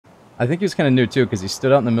I think he was kind of new too, because he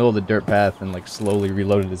stood out in the middle of the dirt path and like slowly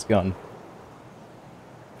reloaded his gun.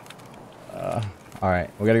 Alright,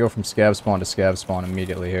 we gotta go from scab spawn to scab spawn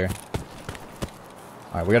immediately here.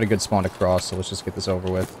 Alright, we got a good spawn to cross, so let's just get this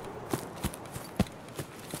over with.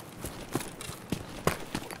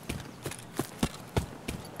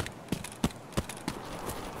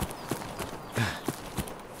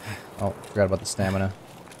 Oh, forgot about the stamina.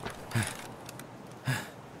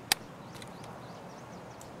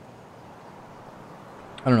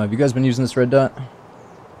 I don't know, have you guys been using this red dot?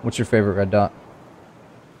 What's your favorite red dot?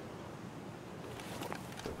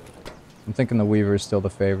 I'm thinking the Weaver is still the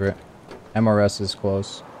favorite. MRS is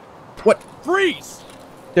close. What? Freeze!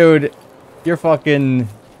 Dude, you're fucking...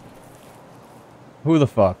 Who the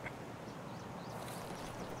fuck?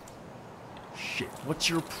 Shit, what's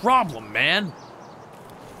your problem, man?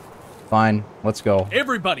 Fine, let's go.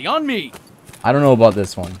 Everybody, on me! I don't know about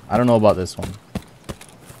this one. I don't know about this one.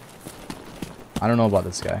 I don't know about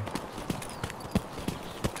this guy.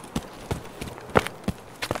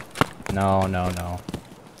 No, no, no.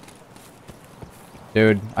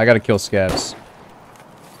 Dude, I gotta kill scabs.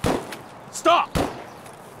 Stop!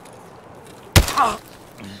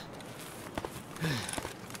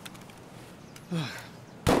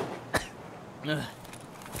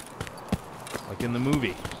 Like in the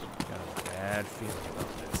movie. Got a bad feeling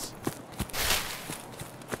about this.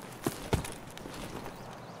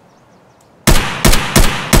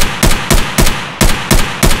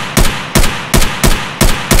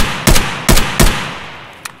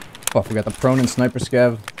 Fuck, we got the prone and sniper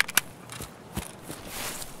scav.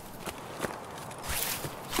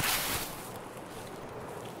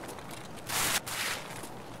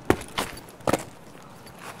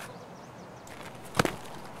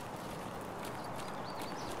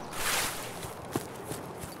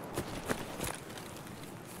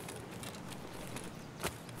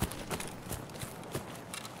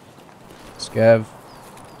 Scav.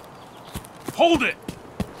 Hold it!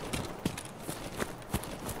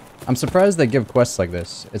 I'm surprised they give quests like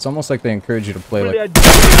this. It's almost like they encourage you to play like...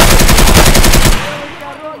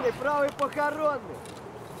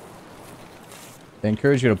 They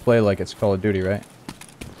encourage you to play like it's Call of Duty, right?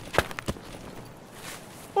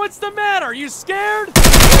 What's the matter? Are you scared?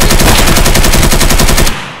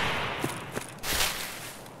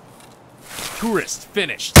 Tourist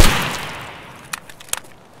finished.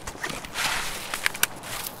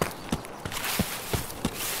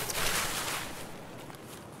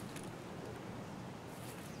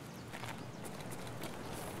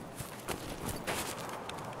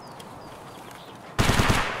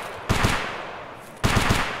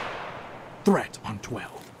 Threat on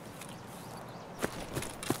 12.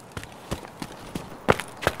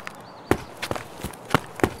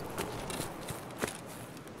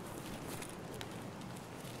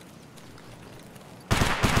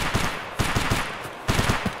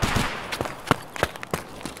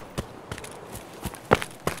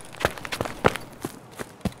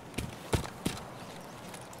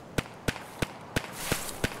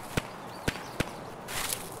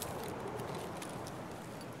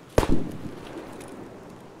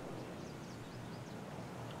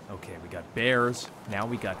 Okay, we got bears, now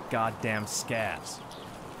we got goddamn scabs.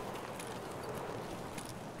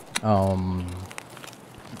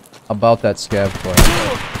 About that scav quest.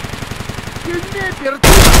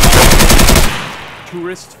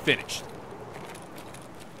 Tourist finished.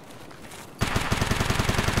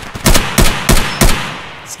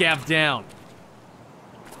 Scav down.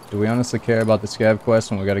 Do we honestly care about the scav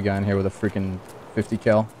quest when we got a guy in here with a freaking 50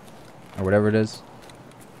 cal? Or whatever it is?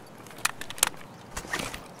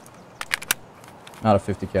 Not a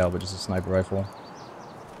 50 cal, but just a sniper rifle.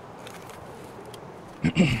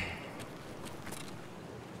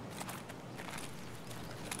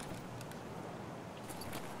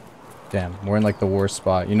 Damn, we're in like the worst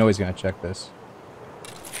spot. You know he's gonna check this.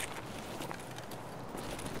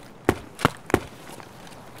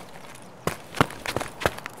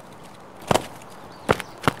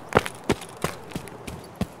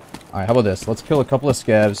 Alright, how about this? Let's kill a couple of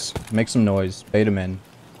scavs, make some noise, bait him in.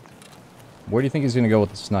 Where do you think he's gonna go with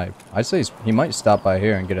the snipe? I'd say he might stop by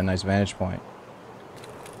here and get a nice vantage point.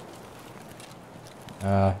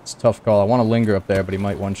 It's a tough call. I want to linger up there, but he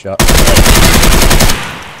might one-shot.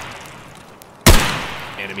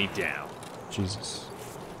 Enemy down. Jesus.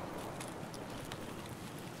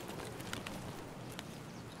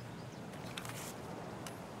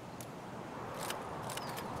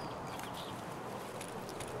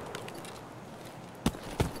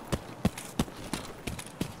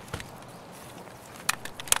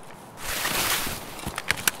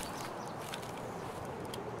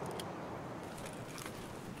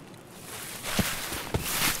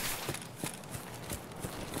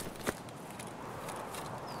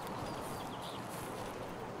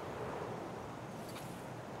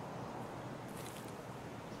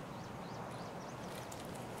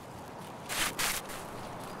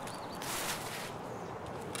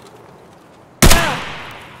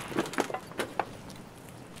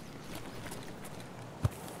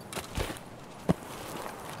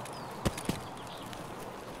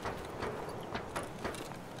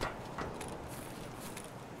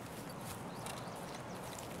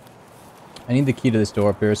 I need the key to this door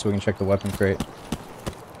up here so we can check the weapon crate.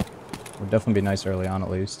 Would definitely be nice early on,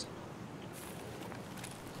 at least.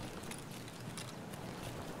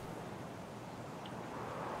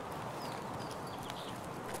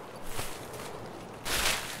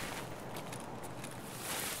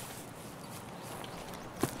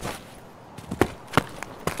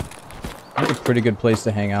 I think a pretty good place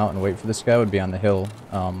to hang out and wait for this guy would be on the hill.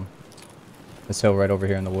 This hill right over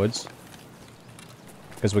here in the woods.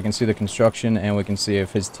 Because we can see the construction and we can see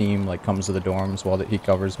if his team like comes to the dorms while he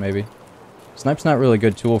covers maybe. Snipe's not really a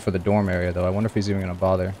good tool for the dorm area though. I wonder if he's even going to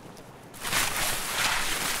bother.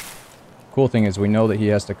 Cool thing is we know that he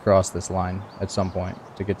has to cross this line at some point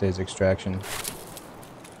to get to his extraction.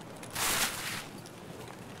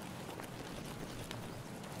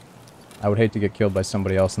 I would hate to get killed by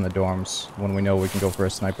somebody else in the dorms when we know we can go for a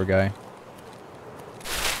sniper guy.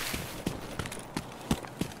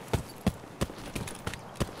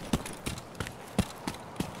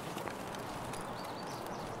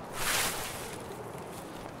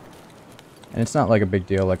 And it's not like a big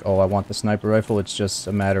deal, like, oh, I want the sniper rifle. It's just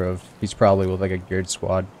a matter of he's probably with like a geared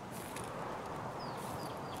squad.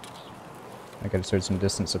 I gotta start some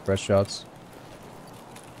distance suppress shots.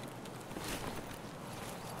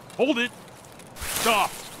 Hold it!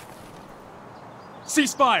 Stop!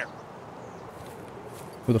 Ceasefire!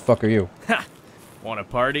 Who the fuck are you? Ha! Want a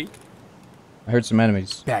party? I heard some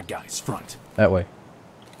enemies. Bad guys, front. That way.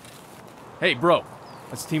 Hey, bro.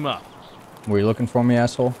 Let's team up. Were you looking for me,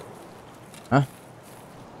 asshole? Huh?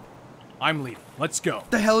 I'm leading. Let's go.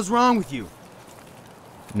 What the hell is wrong with you?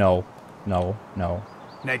 No. No. No.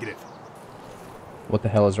 Negative. What the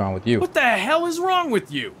hell is wrong with you? What the hell is wrong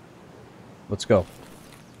with you? Let's go.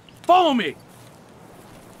 Follow me!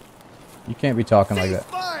 You can't be talking like that.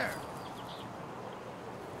 Fire!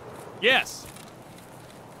 Yes!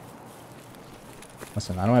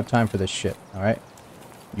 Listen, I don't have time for this shit, alright?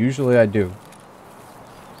 Usually I do.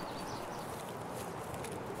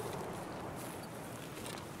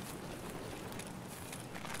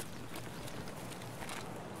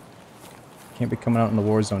 Can't be coming out in the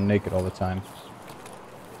war zone naked all the time.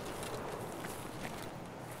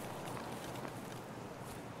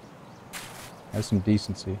 Have some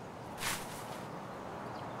decency.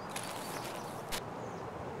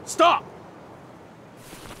 Stop!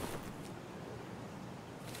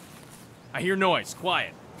 I hear noise.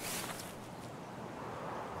 Quiet.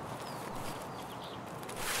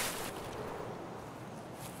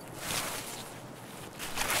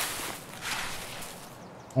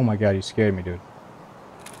 Oh my god, you scared me, dude.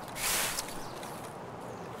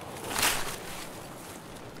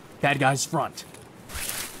 Bad guys, front.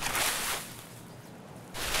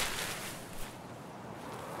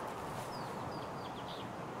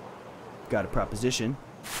 Got a proposition.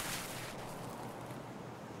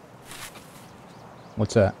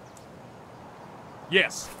 What's that?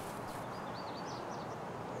 Yes.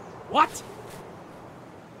 What?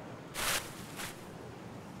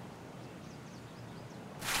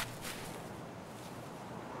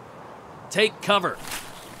 Take cover.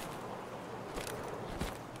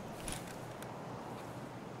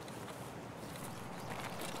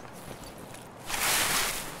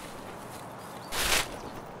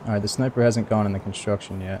 Alright, the sniper hasn't gone in the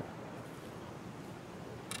construction yet.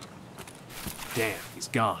 Damn, he's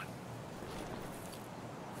gone.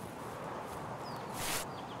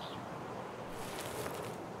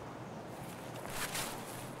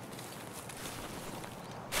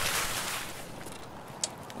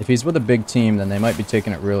 If he's with a big team, then they might be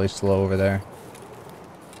taking it really slow over there.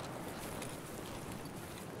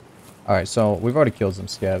 Alright, so we've already killed some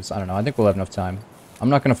scavs. I don't know, I think we'll have enough time. I'm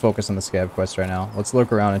not going to focus on the scav quest right now. Let's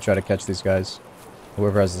lurk around and try to catch these guys.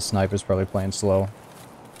 Whoever has the sniper is probably playing slow.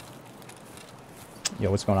 Yo,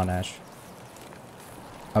 what's going on, Ash?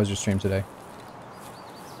 How was your stream today?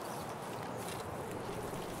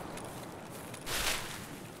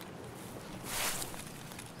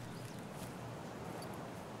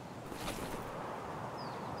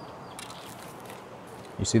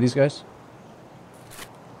 You see these guys?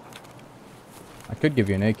 I could give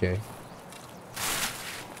you an AK.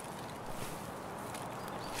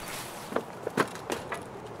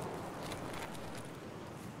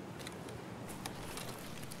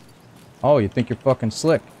 Oh, you think you're fucking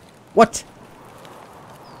slick. What?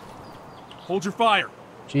 Hold your fire.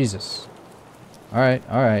 Jesus. Alright,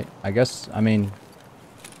 alright. I guess, I mean...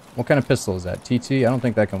 What kind of pistol is that? TT? I don't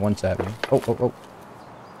think that can one-tap me. Oh, oh, oh.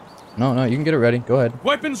 No, no, you can get it ready. Go ahead.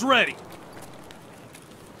 Weapons ready.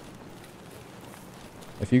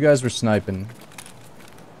 If you guys were sniping...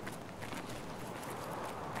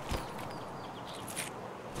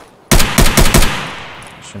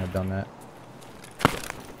 Shouldn't have done that.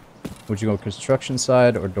 Would you go construction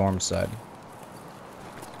side or dorm side?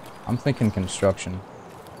 I'm thinking construction.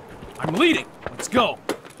 I'm leading. Let's go.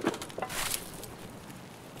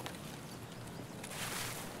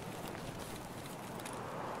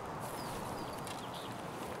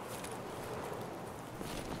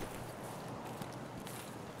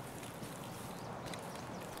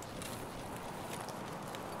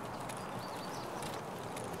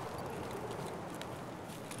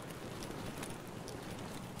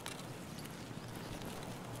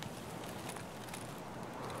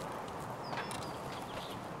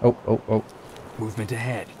 Oh, oh, oh. Movement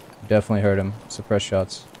ahead. Definitely heard him. Suppress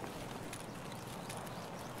shots.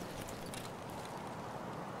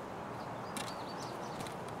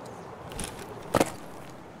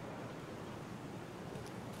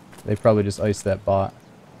 They probably just iced that bot.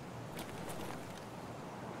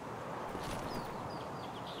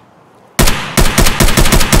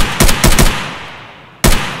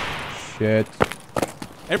 Shit.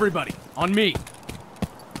 Everybody, on me.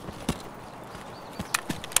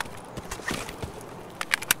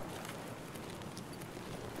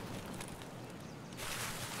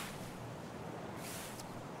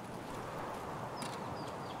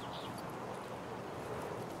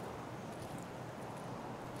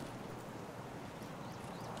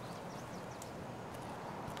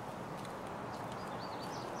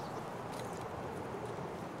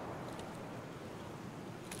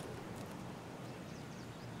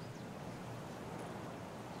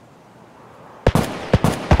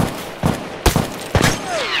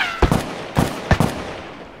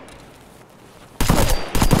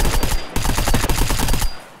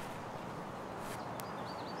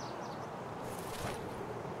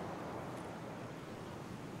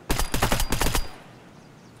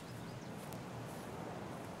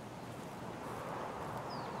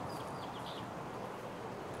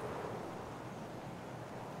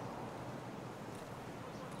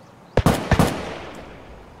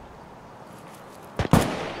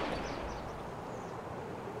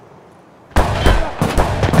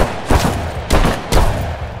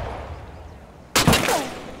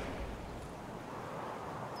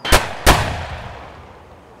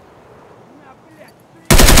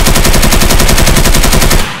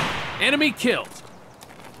 Enemy killed.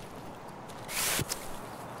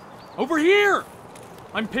 Over here!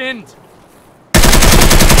 I'm pinned.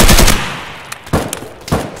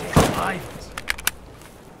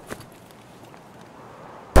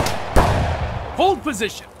 Hold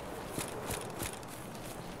position.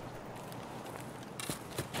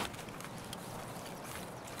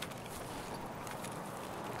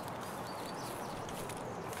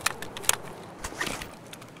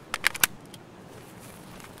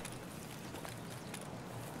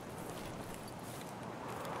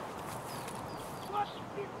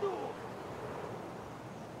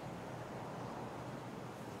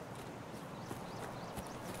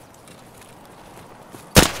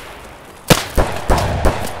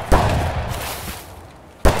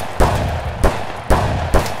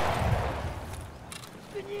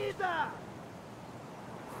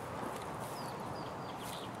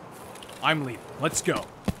 I'm leaving. Let's go.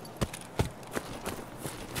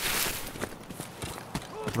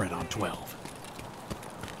 Threat on 12.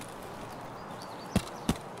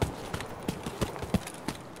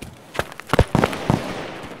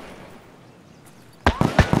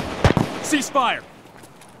 Ceasefire!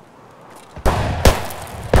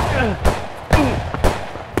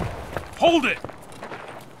 Hold it!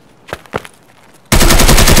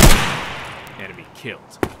 Enemy killed.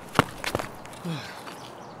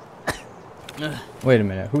 Wait a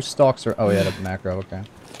minute. Who stalks her? Oh, yeah, the macro. Okay. I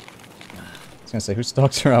was gonna say, who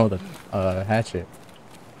stalks around with a hatchet?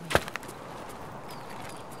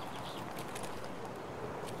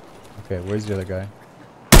 Okay, where's the other guy?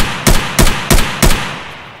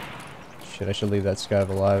 Shit, I should leave that scav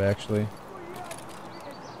alive, actually.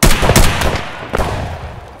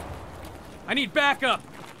 I need backup!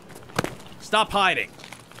 Stop hiding.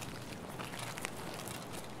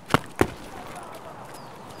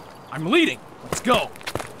 I'm leading. Let's go.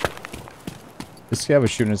 This guy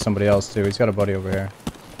was shooting at somebody else, too. He's got a buddy over here.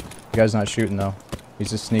 The guy's not shooting, though.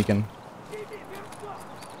 He's just sneaking.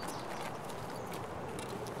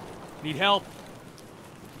 Need help.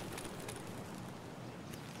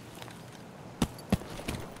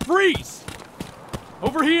 Freeze!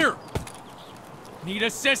 Over here! Need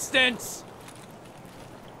assistance!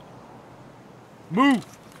 Move!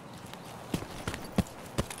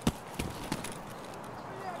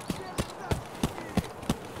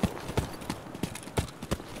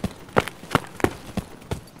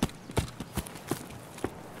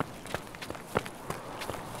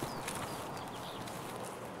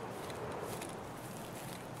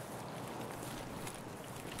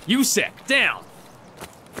 USEC, down!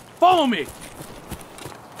 Follow me!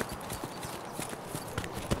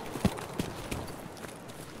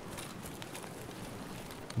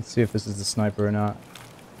 Let's see if this is the sniper or not.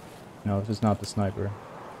 No, this is not the sniper.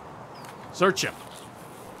 Search him.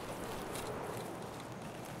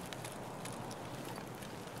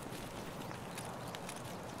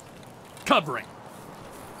 Covering.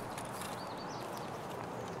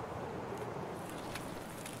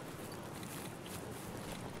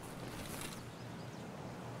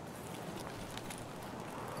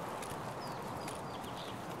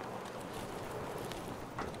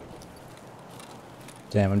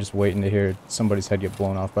 Damn, I'm just waiting to hear somebody's head get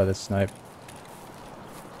blown off by this snipe.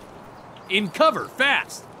 In cover,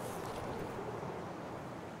 fast!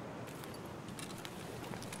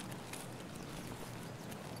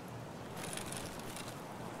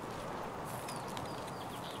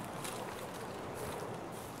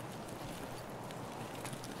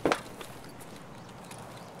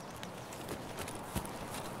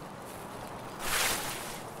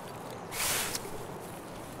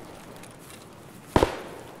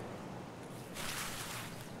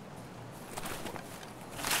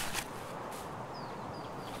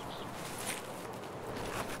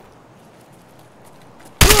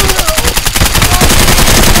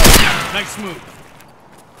 Nice move.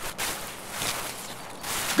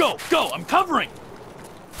 Go, go, I'm covering!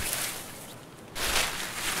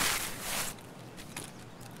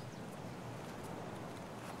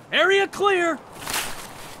 Area clear!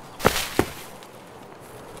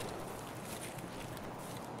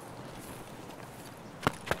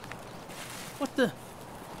 What the?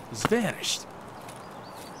 He's vanished.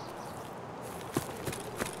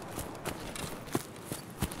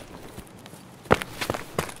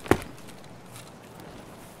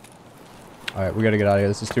 Alright, we gotta get out of here.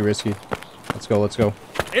 This is too risky. Let's go, let's go.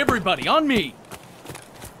 Everybody, on me!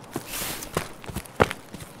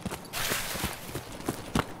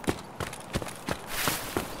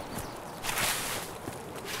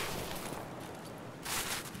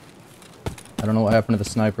 I don't know what happened to the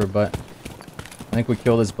sniper, but I think we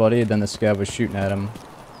killed his buddy, then the scav was shooting at him.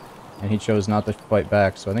 And he chose not to fight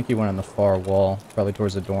back, so I think he went on the far wall, probably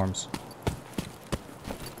towards the dorms.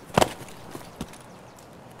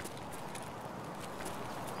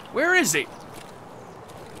 Where is he?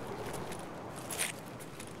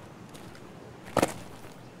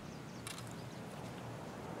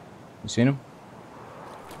 You seen him?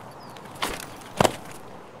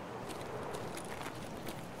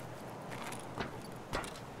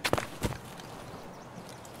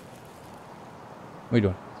 What are you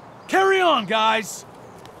doing? Carry on, guys!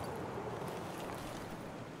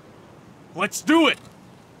 Let's do it!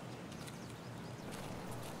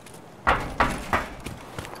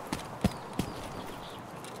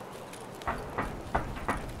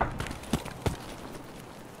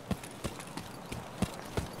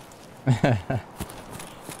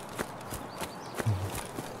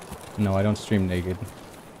 No, I don't stream naked.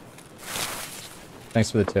 Thanks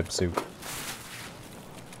for the tip, Sue.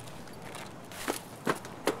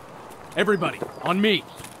 Everybody, on me!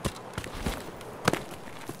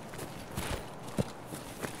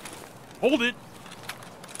 Hold it!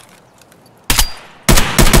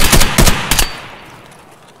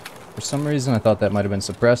 For some reason, I thought that might have been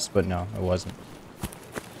suppressed, but no, it wasn't.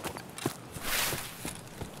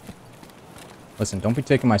 Listen, don't be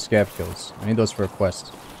taking my scav kills. I need those for a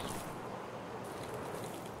quest.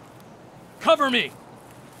 Cover me!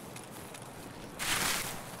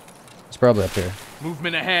 It's probably up here.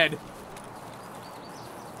 Movement ahead.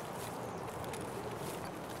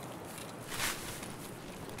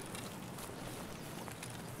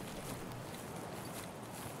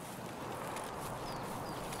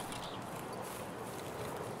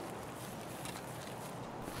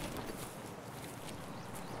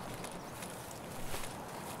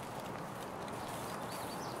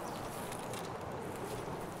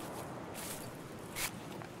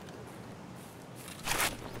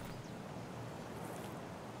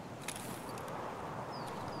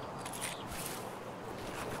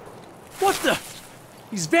 What the?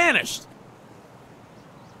 He's vanished!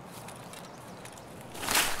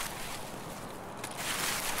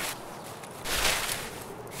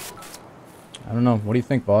 I don't know. What do you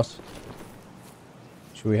think, boss?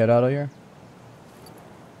 Should we head out of here?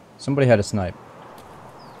 Somebody had a snipe.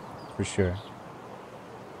 For sure.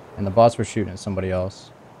 And the bots were shooting at somebody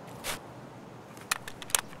else.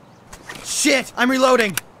 Shit! I'm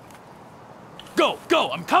reloading! Go,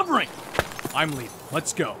 go, I'm covering! I'm leaving,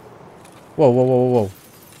 let's go. Whoa, whoa, whoa, whoa, whoa.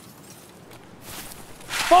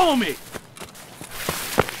 Follow me!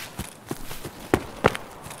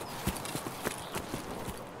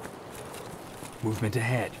 Movement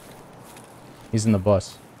ahead. He's in the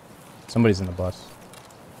bus. Somebody's in the bus.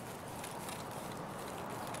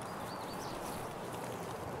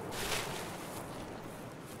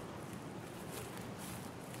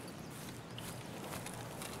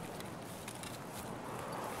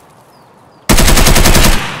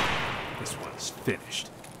 This one's finished.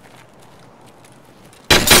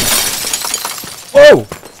 Whoa!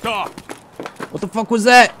 Stop! What the fuck was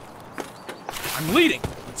that? I'm leading.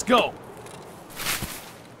 Let's go.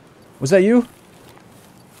 Was that you?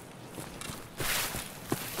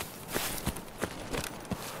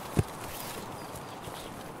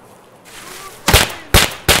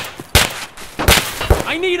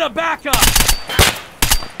 I need a backup!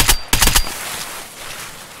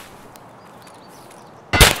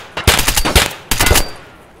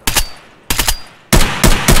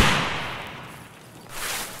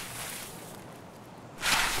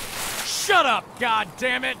 Shut up,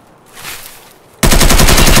 goddammit!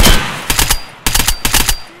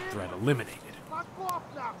 Threat eliminated.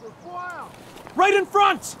 Right in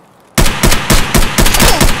front!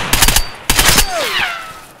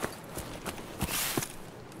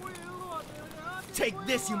 Take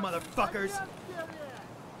this, you motherfuckers!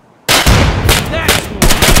 That's one.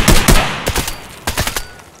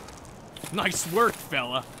 Nice work,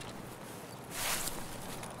 fella.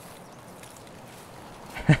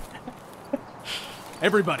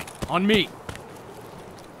 Everybody, on me.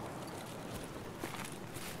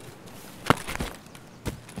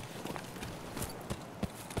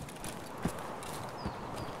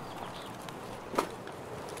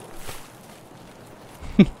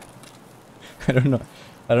 I don't know.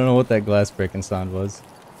 I don't know what that glass breaking sound was.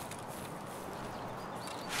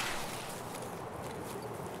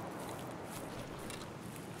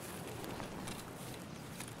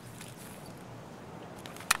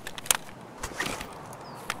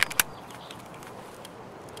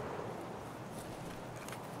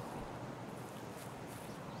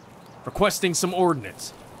 Requesting some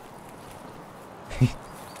ordnance.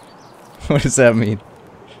 What does that mean?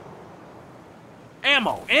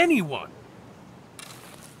 Ammo, anyone!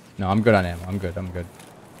 No, I'm good on ammo. I'm good.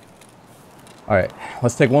 Alright,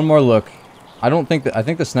 let's take one more look. I think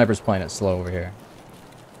the sniper's playing it slow over here.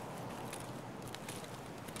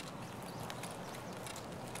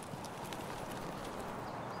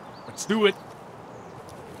 Let's do it.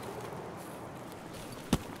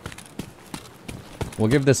 We'll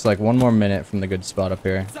give this like one more minute from the good spot up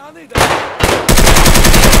here.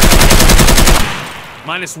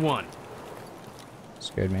 -1.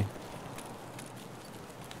 Scared me.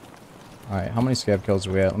 Alright, how many scav kills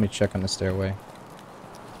are we at? Let me check on the stairway.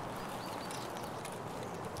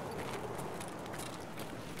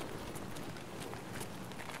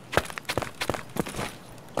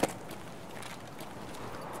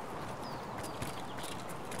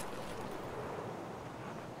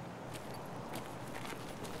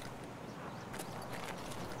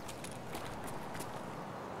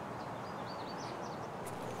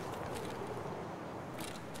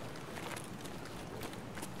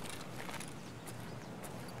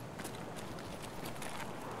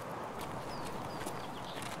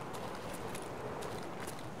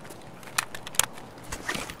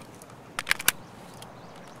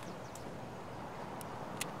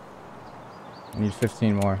 I need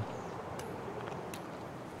 15 more.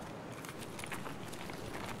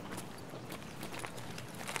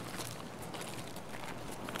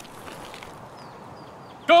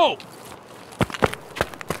 Go!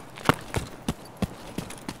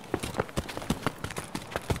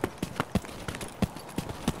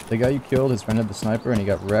 The guy you killed, his friend had the sniper and he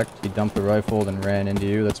got wrecked. He dumped the rifle and ran into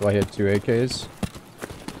you. That's why he had 2 AKs.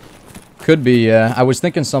 Could be, yeah. I was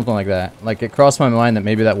thinking something like that. Like, it crossed my mind that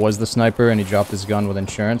maybe that was the sniper and he dropped his gun with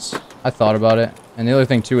insurance. I thought about it. And the other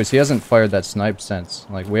thing, too, is he hasn't fired that snipe since.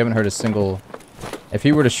 Like, we haven't heard a single... If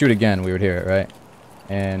he were to shoot again, we would hear it, right?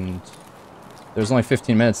 And there's only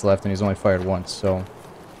 15 minutes left and he's only fired once, so...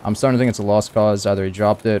 I'm starting to think it's a lost cause. Either he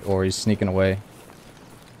dropped it or he's sneaking away.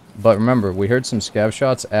 But remember, we heard some scav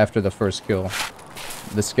shots after the first kill.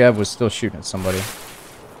 The scav was still shooting at somebody.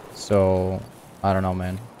 So, I don't know,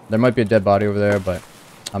 man. There might be a dead body over there, but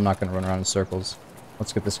I'm not going to run around in circles.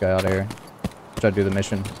 Let's get this guy out of here. Try to do the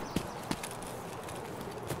mission.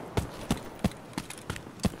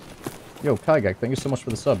 Yo, Kygak, thank you so much for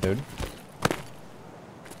the sub, dude.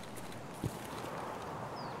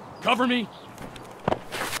 Cover me!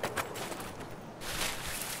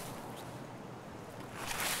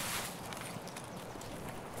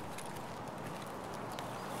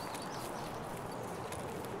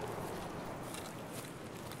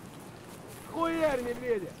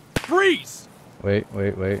 Freeze! Wait.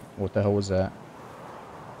 What the hell was that?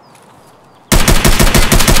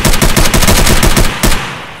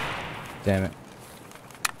 Damn it.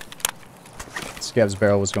 Scav's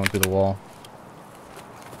barrel was going through the wall.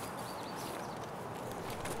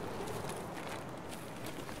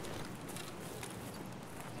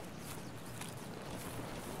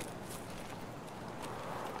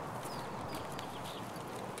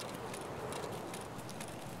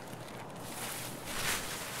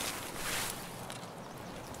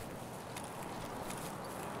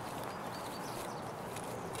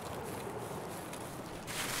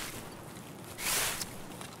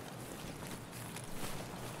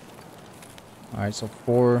 Alright, so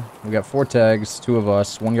we got 4 tags, 2 of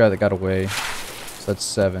us, 1 guy that got away, so that's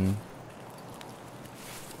 7.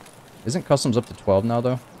 Isn't customs up to 12 now,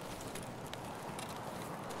 though?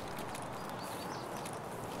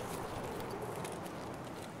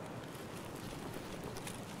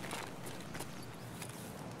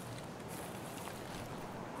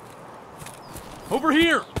 Over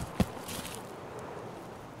here!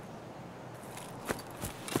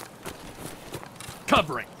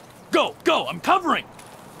 Covering! Go! Go! I'm covering!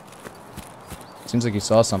 Seems like he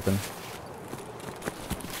saw something.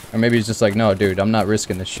 Or maybe he's just like, no, dude, I'm not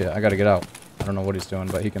risking this shit. I gotta get out. I don't know what he's doing,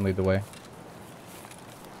 but he can lead the way.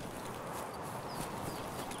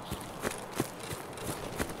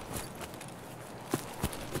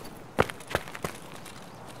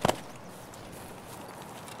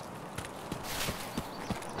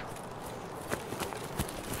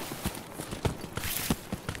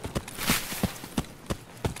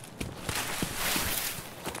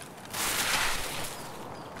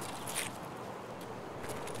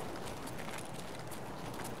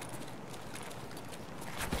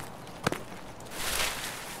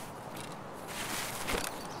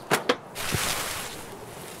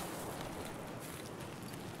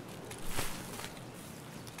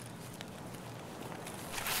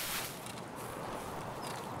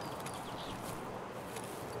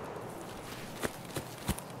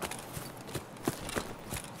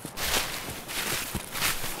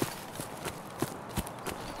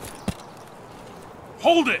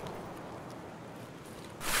 Hold it!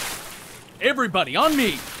 Everybody, on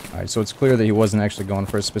me! Alright, so it's clear that he wasn't actually going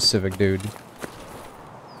for a specific dude.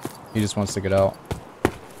 He just wants to get out.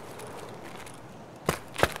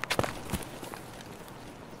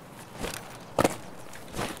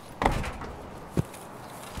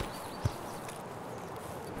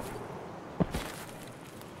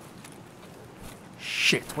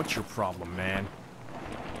 Shit, what's your problem, man?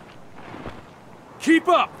 Keep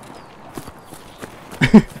up!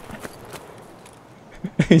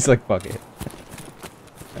 He's like, fuck it.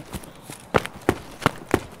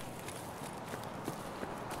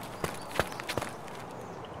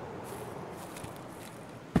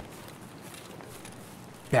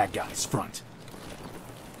 Bad guys, front.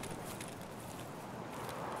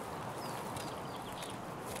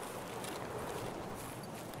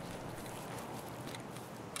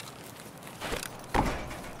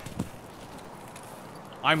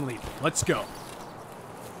 I'm leaving. Let's go.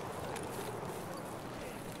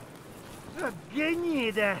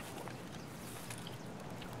 Гнида!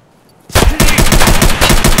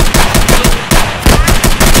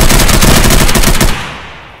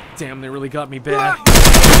 Damn, they really got me bad.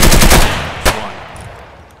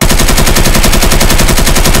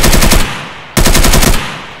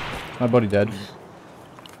 My buddy dead.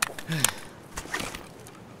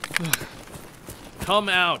 Come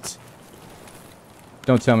out.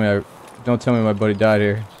 Don't tell me my buddy died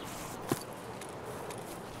here.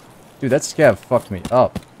 Dude, that scav fucked me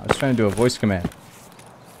up. I was trying to do a voice command.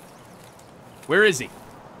 Where is he?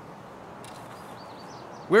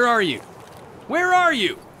 Where are you? Where are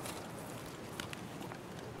you?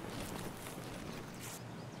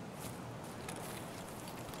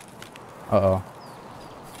 Uh-oh.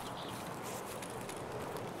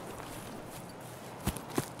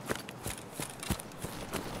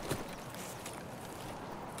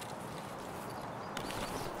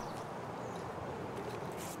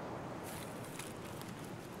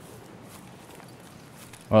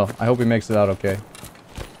 Well, I hope he makes it out okay.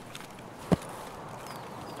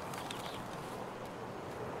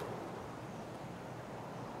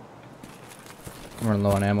 I'm running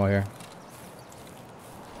low on ammo here.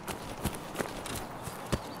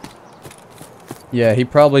 Yeah, he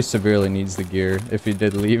probably severely needs the gear if he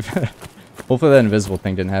did leave. Hopefully that invisible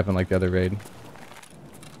thing didn't happen like the other raid.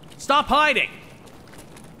 Stop hiding!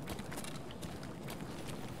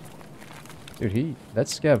 Dude, that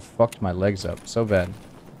scav fucked my legs up so bad.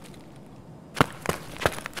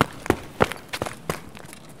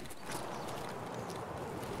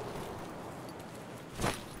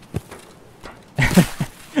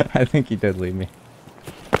 I think he did leave me.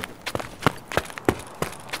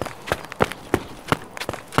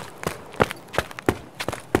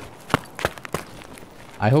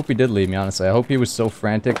 I hope he did leave me, honestly. I hope he was so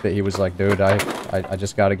frantic that he was like, dude, I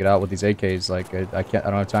just gotta get out with these AKs. Like, I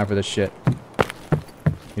don't have time for this shit.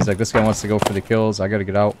 He's like, this guy wants to go for the kills. I gotta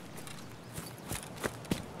get out.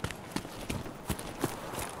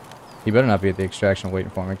 He better not be at the extraction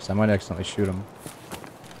waiting for me, because I might accidentally shoot him.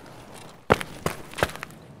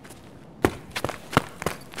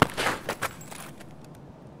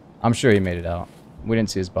 I'm sure he made it out. We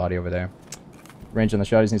didn't see his body over there. Range on the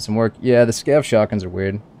shotties needs some work. Yeah, the scav shotguns are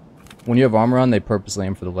weird. When you have armor on, they purposely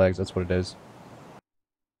aim for the legs. That's what it is.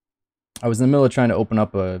 I was in the middle of trying to open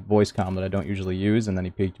up a voice comm that I don't usually use, and then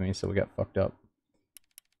he peeked me, so we got fucked up.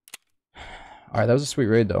 Alright, that was a sweet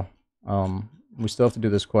raid, though. We still have to do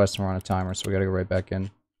this quest, and we're on a timer, so we gotta go right back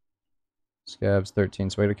in. Scavs, 13,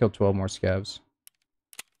 so we gotta kill 12 more scavs.